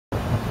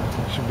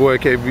It's your boy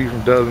KB from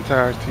Dozen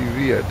Tires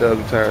TV at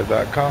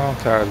dozentires.com.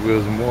 Tires,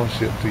 wheels, and more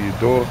shipped to your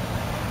door.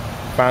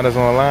 Find us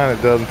online at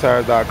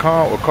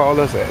dozentires.com or call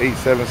us at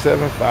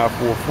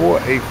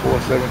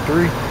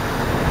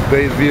 877-544-8473.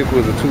 Today's vehicle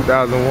is a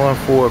 2001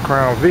 Ford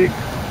Crown Vic.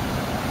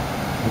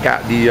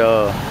 Got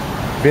the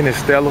Venice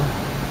Stella.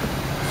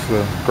 It's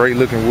a great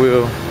looking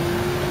wheel.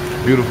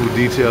 Beautiful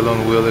detail on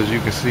the wheel, as you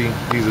can see.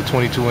 These are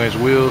 22-inch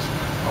wheels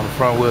on the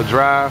front wheel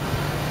drive.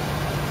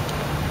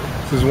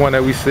 This is one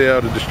that we sell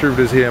to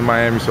distributors here in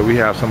Miami, so we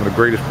have some of the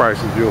greatest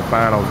prices you'll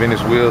find on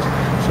Venice wheels.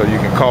 So you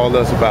can call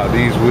us about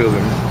these wheels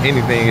and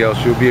anything else.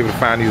 You'll be able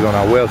to find these on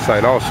our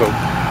website also.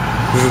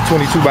 This is a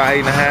 22 by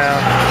 8.5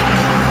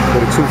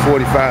 with a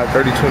 245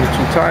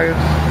 3022 tires.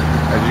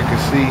 As you can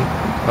see,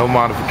 no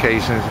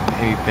modifications,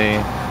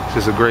 anything. It's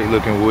just a great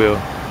looking wheel.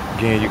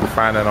 Again, you can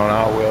find that on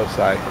our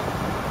website.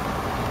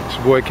 It's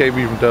your boy KB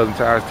from Dozen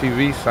Tires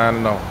TV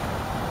signing off.